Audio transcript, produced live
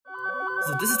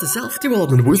So this is the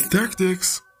self-development with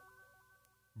tactics.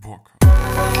 Book.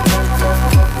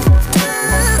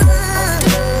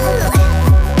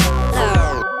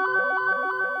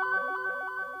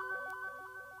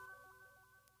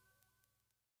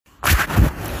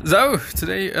 So,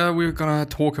 today we're gonna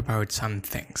talk about some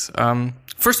things.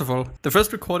 First of all, the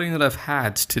first recording that I've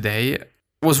had today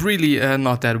was really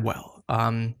not that well.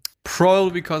 Probably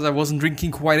because I wasn't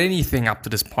drinking quite anything up to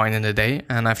this point in the day,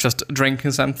 and I've just drinking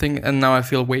something, and now I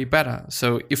feel way better.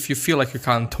 So if you feel like you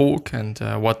can't talk and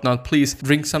whatnot, please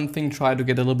drink something, try to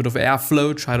get a little bit of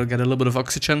airflow, try to get a little bit of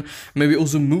oxygen, maybe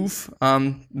also move,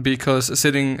 because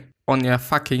sitting on your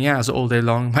fucking ass all day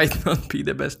long might not be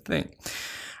the best thing.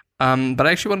 But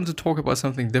I actually wanted to talk about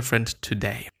something different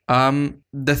today.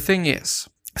 The thing is,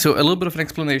 so a little bit of an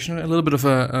explanation, a little bit of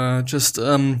a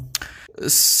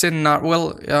scenario.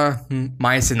 Well,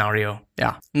 my scenario.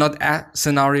 Yeah, not a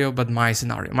scenario, but my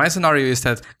scenario. My scenario is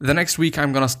that the next week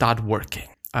I'm gonna start working.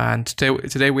 And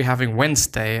today we're having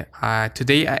Wednesday.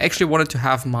 Today I actually wanted to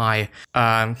have my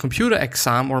computer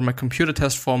exam or my computer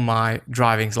test for my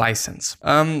driving license.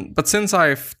 But since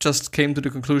I've just came to the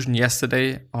conclusion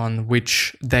yesterday on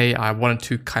which day I wanted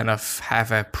to kind of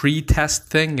have a pre-test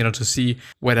thing, to see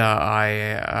whether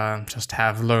I just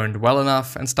have learned well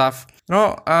enough and stuff.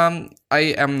 I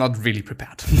am not really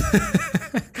prepared.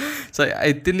 So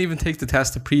I didn't even take the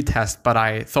test, the pre-test, but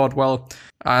I thought,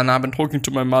 and I've been talking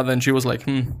to my mother and she was like,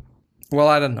 I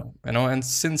don't know, and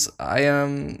since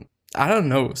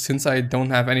since I don't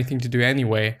have anything to do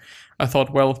anyway, I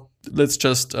thought, let's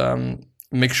just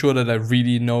make sure that I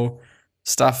really know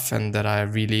stuff and that I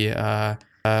really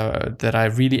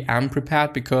am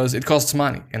prepared, because it costs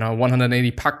money,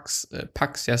 180 bucks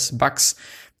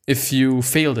if you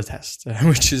fail the test,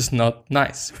 which is not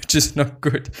nice, which is not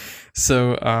good.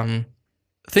 So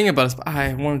thing about it,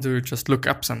 I wanted to just look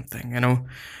up something,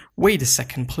 Wait a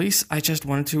second, please. I just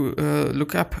wanted to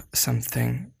look up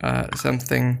something,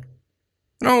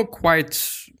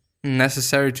 quite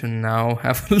necessary to now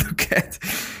have a look at.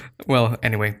 Well,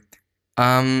 anyway,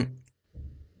 I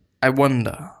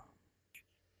wonder.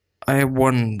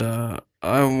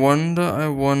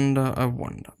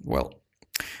 Well,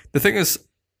 the thing is,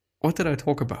 what did I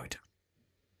talk about?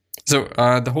 So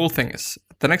the whole thing is,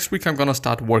 the next week I'm gonna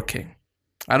start working.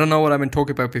 I don't know what I've been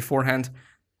talking about beforehand,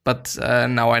 but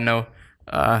now I know.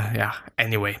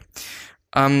 Anyway,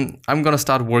 I'm gonna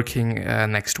start working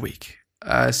next week.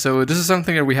 So this is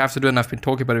something that we have to do, and I've been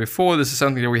talking about it before. This is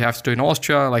something that we have to do in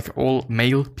Austria. Like, all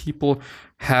male people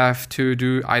have to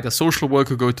do either social work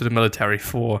or go to the military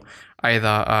for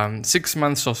either 6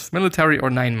 months of military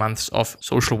or 9 months of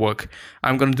social work.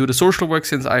 I'm going to do the social work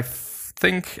since I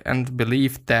think and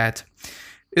believe that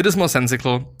it is more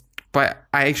sensical, but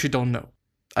I actually don't know.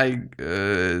 I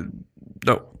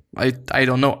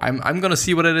don't know. I'm going to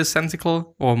see whether it is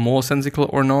sensical or more sensical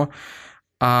or no.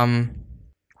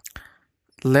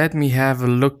 Let me have a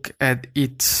look at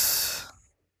it.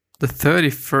 The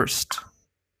 31st.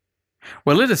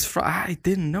 Well, it is Friday. I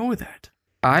didn't know that.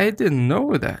 I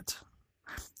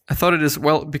thought it is,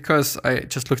 because I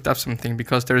just looked up something,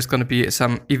 because there is going to be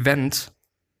some event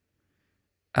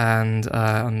and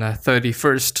on the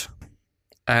 31st.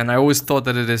 And I always thought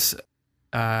that it is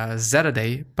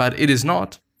Saturday, but it is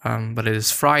not. But it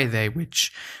is Friday,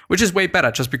 which is way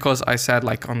better, just because I said,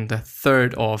 like, on the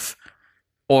 3rd of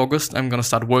August I'm gonna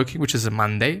start working, which is a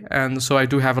Monday, and so I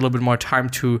do have a little bit more time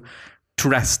to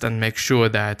rest and make sure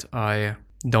that I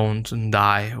don't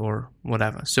die or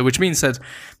whatever. So which means that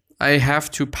I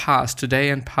have to pass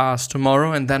today and pass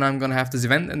tomorrow, and then I'm gonna have this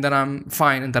event, and then I'm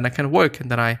fine, and then I can work, and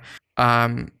then I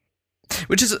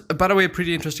which is, by the way, a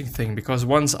pretty interesting thing, because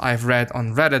once I've read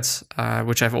on Reddit,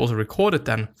 which I've also recorded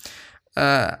then,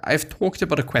 I've talked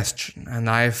about a question, and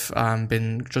I've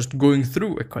been just going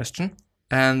through a question.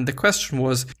 And the question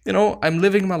was, I'm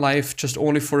living my life just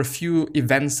only for a few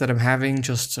events that I'm having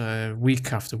just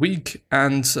week after week.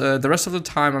 And the rest of the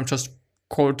time, I'm just,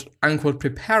 quote unquote,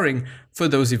 preparing for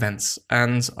those events.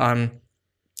 And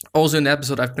also in the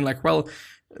episode, I've been like,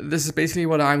 this is basically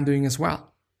what I'm doing as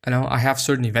well. I have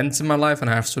certain events in my life, and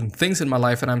I have certain things in my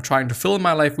life, and I'm trying to fill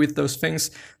my life with those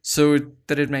things so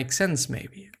that it makes sense,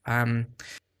 maybe.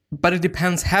 But it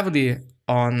depends heavily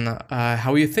on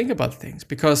how you think about things,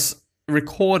 because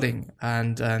recording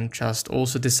and just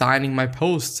also designing my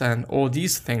posts and all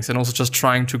these things, and also just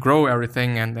trying to grow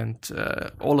everything and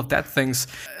all of that things,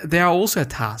 they are also a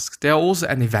task, they are also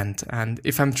an event. And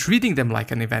if I'm treating them like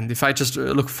an event, if I just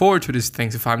look forward to these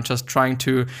things, if I'm just trying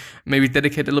to maybe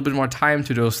dedicate a little bit more time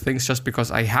to those things just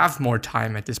because I have more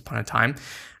time at this point in time,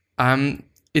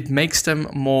 it makes them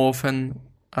more of an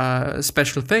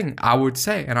special thing, I would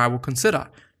say, and I would consider.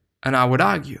 and I would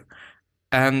argue.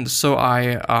 And so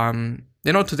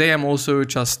today I'm also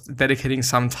just dedicating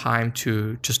some time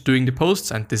to just doing the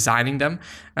posts and designing them.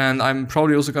 And I'm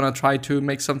probably also going to try to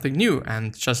make something new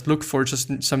and just look for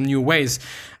just some new ways.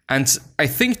 And I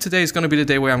think today is going to be the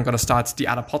day where I'm going to start the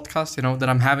other podcast, that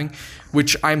I'm having,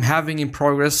 which I'm having in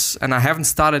progress. And I haven't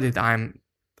started it. I'm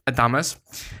a dumbass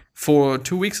for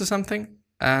 2 weeks or something.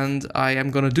 And I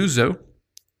am going to do so.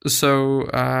 So,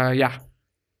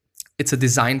 it's a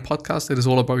design podcast. It is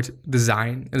all about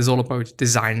design. It is all about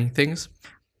designing things.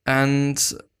 And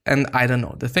I don't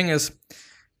know. The thing is,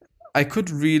 I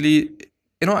could really,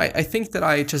 I think that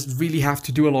I just really have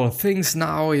to do a lot of things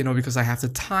now, because I have the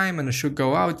time and I should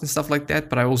go out and stuff like that.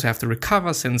 But I also have to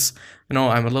recover since,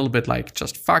 I'm a little bit like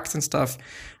just fucked and stuff.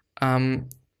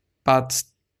 But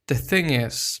the thing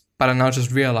is, I now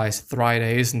just realized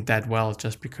Friday isn't that well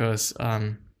just because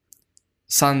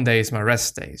Sunday is my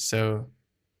rest day. So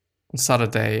on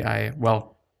Saturday, I'm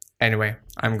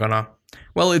gonna,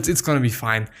 it's gonna be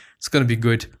fine. It's gonna be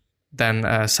good.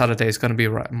 Then Saturday is gonna be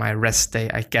my rest day,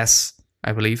 I guess,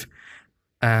 I believe.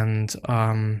 And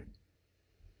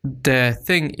the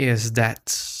thing is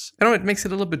that, it makes it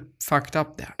a little bit fucked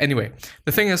up there. Anyway,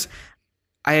 the thing is,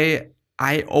 I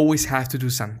always have to do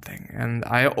something. And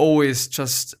I always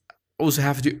just also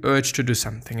have the urge to do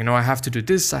something. I have to do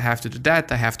this, I have to do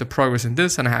that, I have to progress in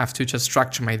this, and I have to just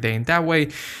structure my day in that way.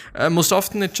 Most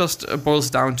often it just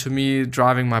boils down to me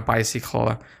driving my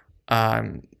bicycle,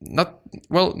 not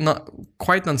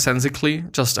quite nonsensically,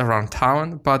 just around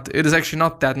town, but it is actually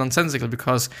not that nonsensical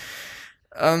because,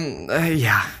 I'm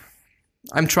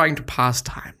trying to pass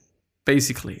time,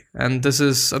 basically. And this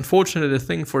is unfortunately a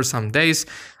thing for some days.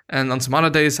 And on some other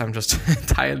days, I'm just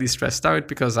entirely stressed out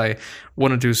because I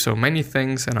want to do so many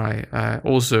things. And I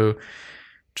also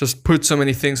just put so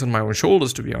many things on my own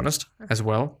shoulders, to be honest, as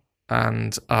well.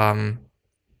 And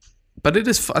but it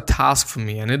is a task for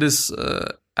me. And it is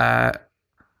a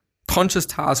conscious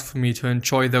task for me to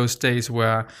enjoy those days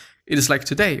where it is like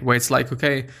today, where it's like,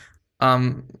 okay,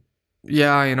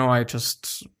 I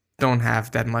just don't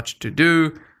have that much to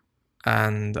do.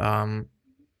 And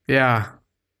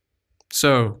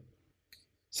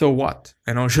So what?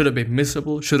 Should I be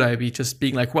miserable? Should I be just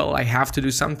being like, well, I have to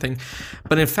do something?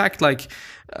 But in fact,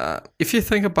 if you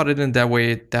think about it in that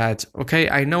way that, okay,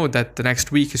 I know that the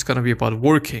next week is going to be about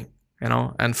working,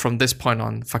 and from this point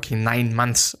on, fucking 9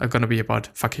 months are going to be about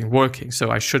fucking working.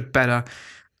 So I should better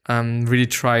really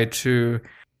try to,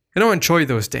 enjoy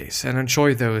those days and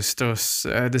enjoy those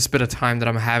this bit of time that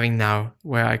I'm having now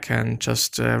where I can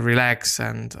just relax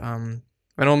and,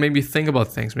 maybe think about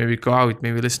things, maybe go out,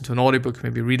 maybe listen to an audiobook,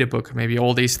 maybe read a book, maybe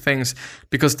all these things,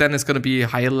 because then it's going to be a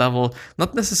higher level,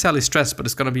 not necessarily stress, but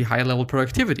it's going to be higher level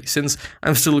productivity since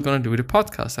I'm still going to do the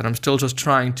podcast and I'm still just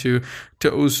trying to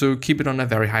also keep it on a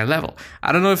very high level.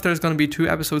 I don't know if there's going to be 2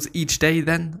 episodes each day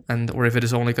then, or if it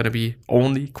is only going to be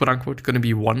quote unquote, going to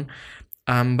be 1.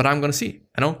 But I'm going to see,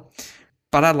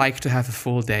 but I like to have a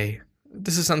full day.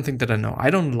 This is something that I know. I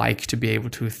don't like to be able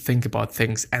to think about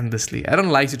things endlessly. I don't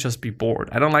like to just be bored.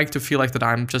 I don't like to feel like that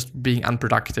I'm just being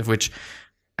unproductive, which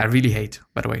I really hate,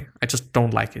 by the way. I just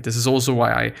don't like it. This is also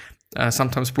why I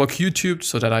sometimes block YouTube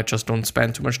so that I just don't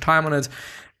spend too much time on it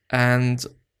and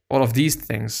all of these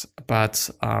things. But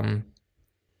I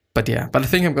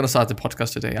think I'm going to start the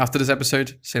podcast today after this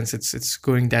episode, since it's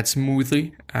going that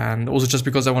smoothly. And also just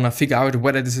because I want to figure out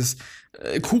whether this is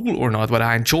cool or not, whether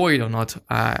I enjoy it or not,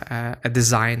 a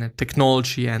design, a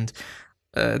technology, and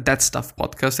that stuff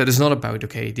podcast that is not about,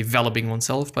 developing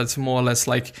oneself, but it's more or less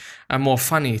like a more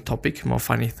funny topic, more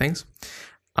funny things.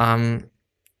 I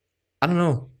don't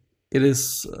know. It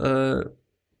is,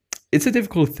 it's a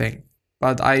difficult thing,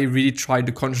 but I really try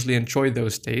to consciously enjoy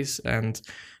those days and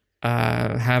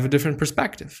have a different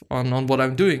perspective on what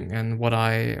I'm doing and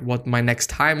what my next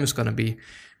time is going to be.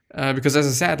 Because as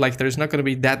I said, there's not going to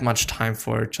be that much time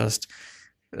for just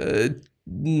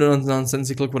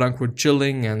nonsensical, quote unquote,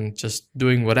 chilling and just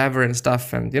doing whatever and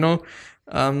stuff. And,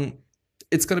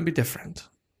 it's going to be different.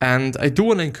 And I do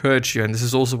want to encourage you, and this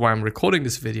is also why I'm recording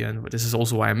this video, and this is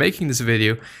also why I'm making this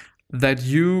video, that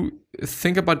you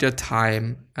think about your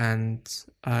time. And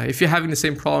if you're having the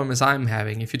same problem as I'm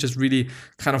having, if you just really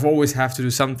kind of always have to do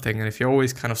something, and if you're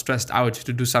always kind of stressed out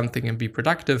to do something and be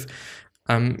productive,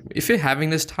 if you're having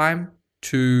this time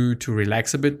to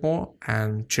relax a bit more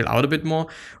and chill out a bit more,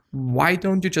 why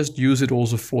don't you just use it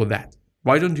also for that?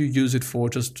 Why don't you use it for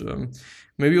just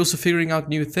maybe also figuring out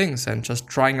new things and just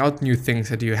trying out new things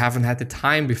that you haven't had the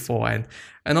time before,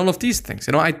 and all of these things?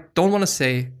 I don't want to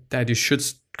say that you should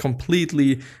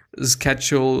completely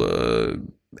schedule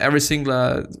every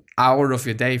single hour of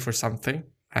your day for something.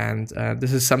 And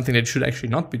this is something that you should actually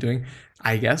not be doing,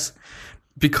 I guess,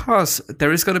 because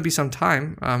there is going to be some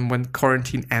time when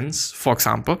quarantine ends, for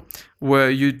example, where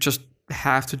you just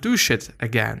have to do shit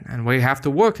again, and where you have to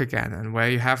work again, and where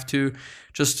you have to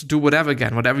just do whatever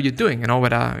again, whatever you're doing,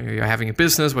 whether you're having a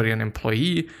business, whether you're an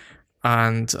employee,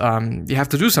 and you have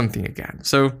to do something again.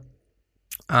 So,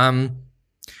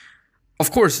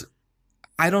 of course,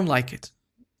 I don't like it.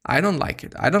 I don't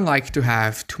like to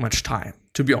have too much time,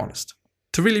 to be honest.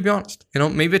 To really be honest,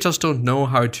 maybe I just don't know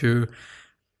how to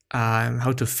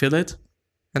fill it,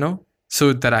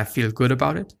 so that I feel good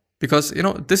about it. Because,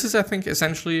 this is, I think,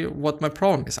 essentially what my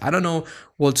problem is. I don't know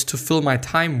what to fill my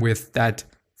time with that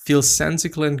feels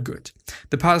sensical and good.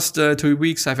 The past 2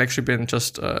 weeks, I've actually been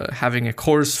just having a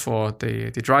course for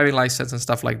the driving license and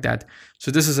stuff like that.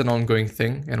 So this is an ongoing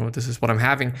thing. This is what I'm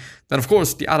having. Then, of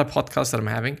course, the other podcasts that I'm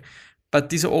having. But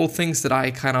these are all things that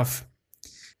I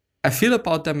feel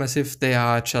about them as if they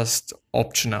are just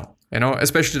optional,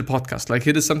 especially the podcast. Like,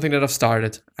 it is something that I've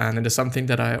started, and it is something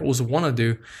that I also want to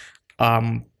do.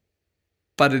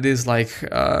 But it is like,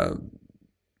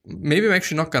 maybe I'm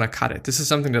actually not going to cut it. This is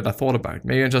something that I thought about.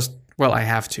 Maybe I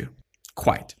have to.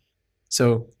 Quite.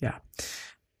 So, yeah.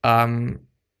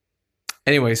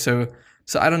 Anyway, so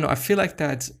I don't know. I feel like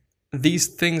that these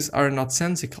things are not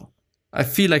sensical. I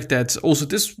feel like that also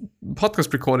this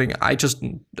podcast recording,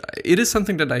 it is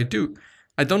something that I do.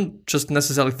 I don't just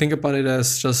necessarily think about it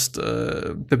as just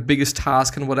the biggest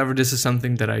task and whatever. This is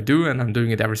something that I do, and I'm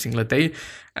doing it every single day.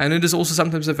 And it is also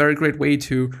sometimes a very great way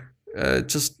to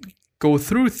just go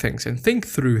through things and think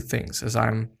through things, as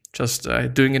I'm just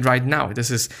doing it right now. This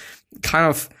is kind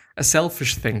of a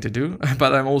selfish thing to do,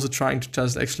 but I'm also trying to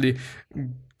just actually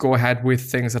go ahead with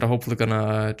things that are hopefully going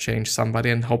to change somebody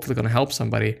and hopefully going to help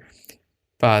somebody.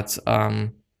 But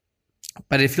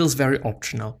it feels very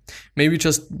optional. Maybe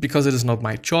just because it is not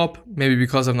my job. Maybe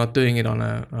because I'm not doing it on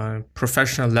a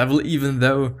professional level, even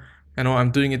though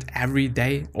I'm doing it every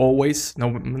day, always,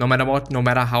 no matter what, no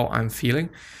matter how I'm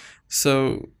feeling.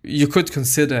 So you could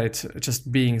consider it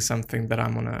just being something that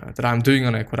I'm doing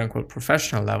on a quote unquote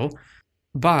professional level.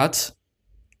 But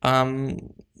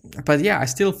yeah, I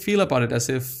still feel about it as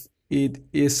if it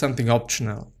is something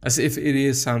optional, as if it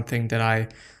is something that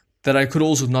I could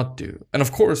also not do. And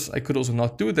of course, I could also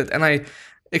not do that. And I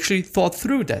actually thought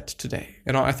through that today.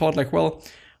 I thought like, well,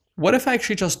 what if I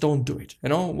actually just don't do it?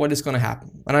 What is going to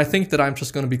happen? And I think that I'm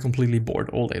just going to be completely bored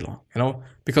all day long,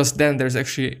 because then there's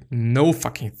actually no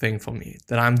fucking thing for me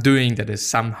that I'm doing that is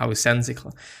somehow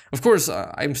sensical. Of course,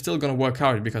 I'm still going to work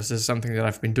out because this is something that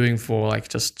I've been doing for like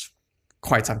just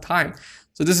quite some time.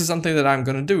 So this is something that I'm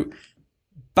going to do.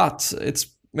 But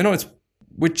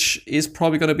which is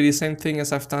probably going to be the same thing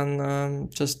as I've done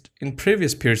just in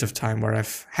previous periods of time where I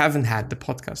haven't had the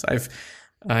podcast. I've,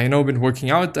 been working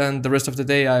out, and the rest of the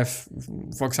day I've,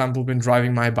 for example, been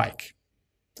driving my bike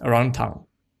around town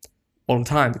all the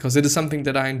time because it is something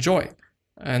that I enjoy,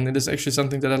 and it is actually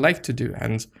something that I like to do.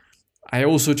 And I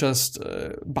also just,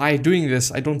 by doing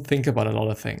this, I don't think about a lot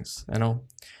of things,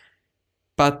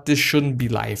 But this shouldn't be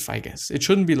life, I guess. It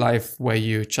shouldn't be life where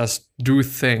you just do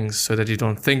things so that you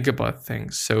don't think about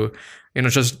things. So,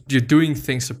 just you're doing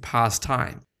things to pass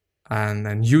time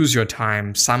and use your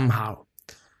time somehow.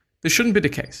 This shouldn't be the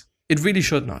case. It really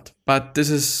should not. But this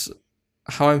is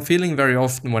how I'm feeling very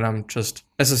often when I'm just,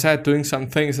 as I said, doing some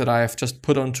things that I have just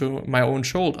put onto my own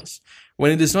shoulders.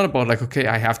 When it is not about like, okay,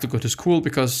 I have to go to school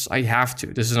because I have to.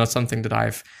 This is not something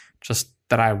that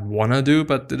that I want to do,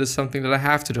 but it is something that I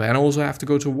have to do. And I also have to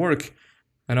go to work,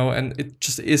 and it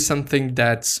just is something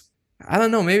that's, I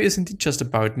don't know, maybe isn't it just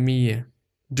about me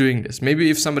doing this? Maybe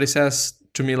if somebody says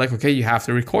to me like, okay, you have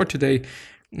to record today,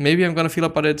 maybe I'm going to feel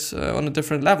about it on a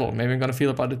different level. Maybe I'm going to feel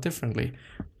about it differently.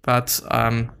 But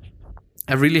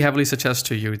I really heavily suggest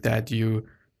to you that you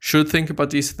should think about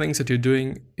these things that you're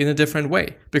doing in a different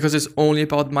way, because it's only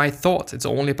about my thoughts. It's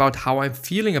only about how I'm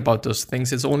feeling about those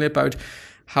things. It's only about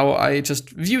how I just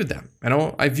view them.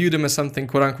 I view them as something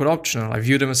quote unquote optional. I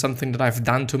view them as something that I've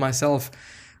done to myself.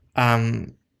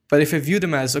 But if I view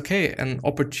them as, okay, an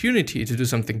opportunity to do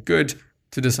something good,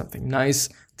 to do something nice,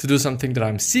 to do something that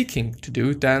I'm seeking to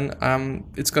do, then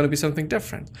it's going to be something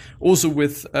different. Also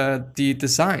with the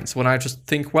designs, when I just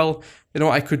think, well,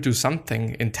 I could do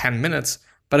something in 10 minutes,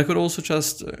 but I could also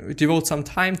just devote some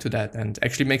time to that and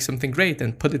actually make something great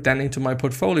and put it then into my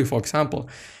portfolio, for example.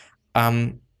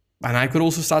 And I could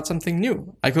also start something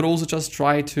new. I could also just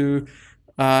try to,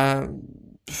 I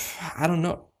don't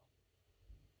know.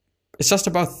 It's just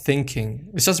about thinking.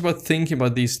 It's just about thinking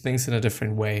about these things in a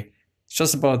different way. It's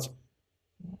just about,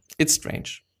 it's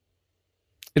strange.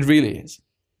 It really is.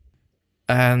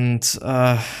 And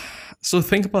So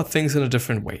think about things in a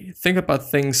different way. Think about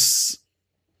things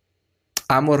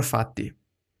amor fati,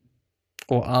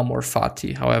 or amor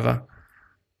fati, however.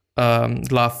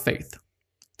 Love, faith.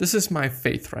 This is my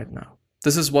faith right now.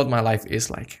 This is what my life is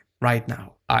like right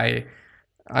now.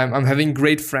 I'm having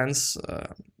great friends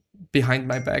behind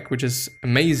my back, which is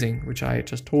amazing, which I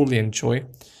just totally enjoy.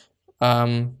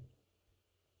 And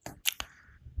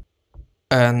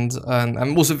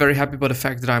I'm also very happy about the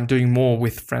fact that I'm doing more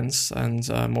with friends and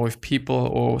more with people,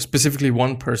 or specifically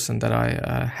one person that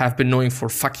I have been knowing for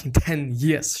fucking 10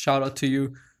 years. Shout out to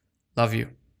you. Love you.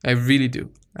 I really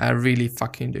do. I really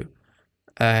fucking do.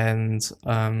 And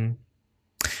I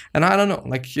don't know,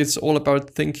 like, it's all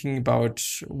about thinking about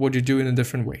what you do in a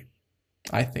different way,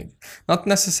 I think. Not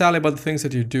necessarily about the things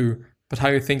that you do, but how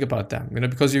you think about them, you know,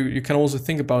 because you can also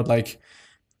think about, like,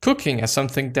 cooking as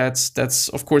something that's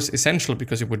of course essential,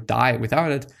 because you would die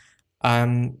without it.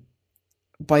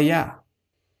 But yeah.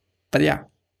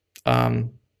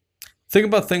 Think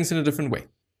about things in a different way.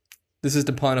 This is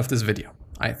the point of this video,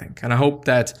 I think. And I hope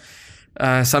that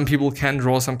some people can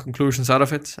draw some conclusions out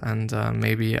of it, and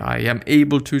maybe I am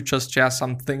able to just share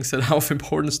some things that are of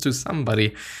importance to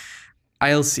somebody.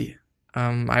 I'll see.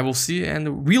 I will see,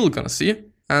 and we're gonna see.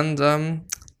 And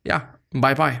yeah,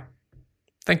 bye-bye.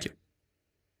 Thank you.